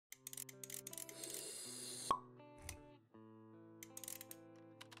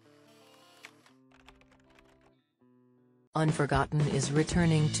Unforgotten is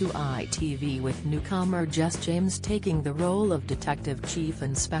returning to ITV with newcomer Jess James taking the role of Detective Chief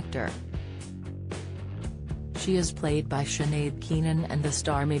Inspector. She is played by Sinead Keenan, and the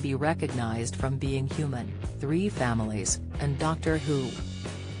star may be recognised from Being Human, Three Families, and Doctor Who.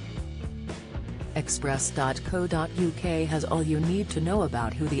 Express.co.uk has all you need to know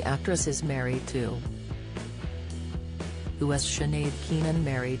about who the actress is married to. Who is Sinead Keenan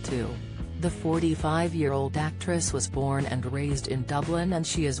married to? The 45-year-old actress was born and raised in Dublin, and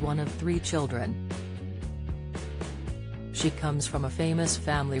she is one of 3 children. She comes from a famous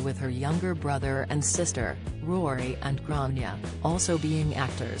family with her younger brother and sister, Rory and Grania, also being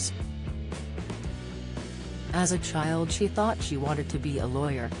actors. As a child she thought she wanted to be a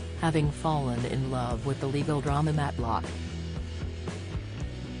lawyer, having fallen in love with the legal drama Matlock.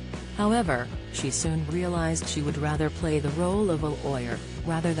 However, she soon realized she would rather play the role of a lawyer,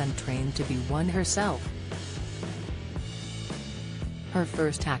 rather than train to be one herself. Her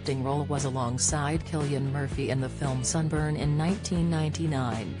first acting role was alongside Cillian Murphy in the film Sunburn in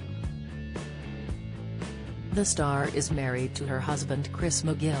 1999. The star is married to her husband Chris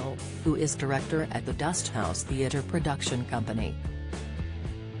McGill, who is director at the Dusthouse Theatre production company.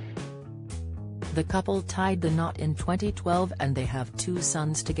 The couple tied the knot in 2012 and they have 2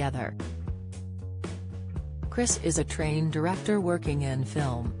 sons together. Chris is a trained director working in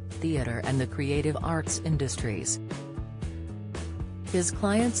film, theatre and the creative arts industries. His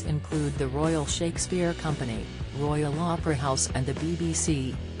clients include the Royal Shakespeare Company, Royal Opera House and the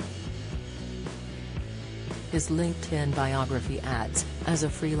BBC. His LinkedIn biography adds, "As a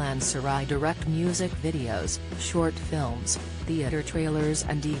freelancer I direct music videos, short films, theatre trailers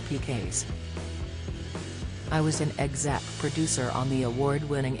and EPKs. I was an exec producer on the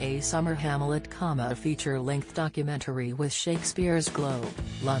award-winning A Summer Hamlet, a feature-length documentary with Shakespeare's Globe,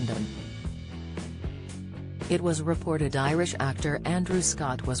 London." It was reported Irish actor Andrew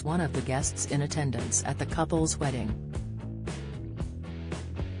Scott was one of the guests in attendance at the couple's wedding.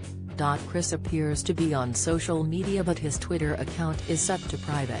 Chris appears to be on social media, but his Twitter account is set to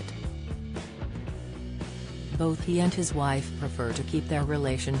private. Both he and his wife prefer to keep their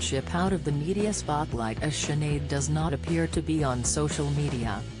relationship out of the media spotlight, as Sinead does not appear to be on social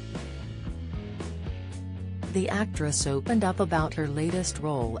media. The actress opened up about her latest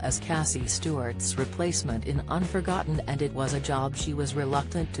role as Cassie Stewart's replacement in Unforgotten, and it was a job she was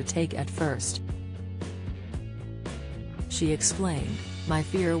reluctant to take at first. She explained, "My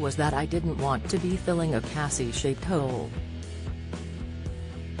fear was that I didn't want to be filling a Cassie-shaped hole.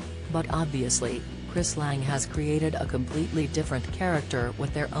 But obviously, Chris Lang has created a completely different character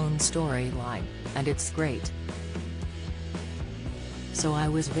with their own storyline, and it's great. So I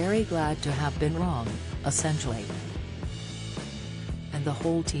was very glad to have been wrong, essentially. And the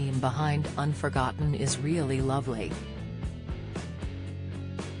whole team behind Unforgotten is really lovely.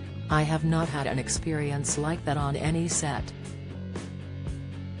 I have not had an experience like that on any set.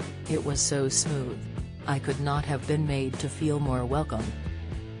 It was so smooth. I could not have been made to feel more welcome.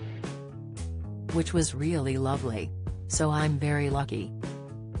 Which was really lovely. So I'm very lucky."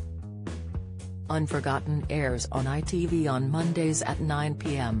 Unforgotten airs on ITV on Mondays at 9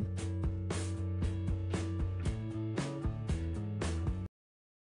 p.m.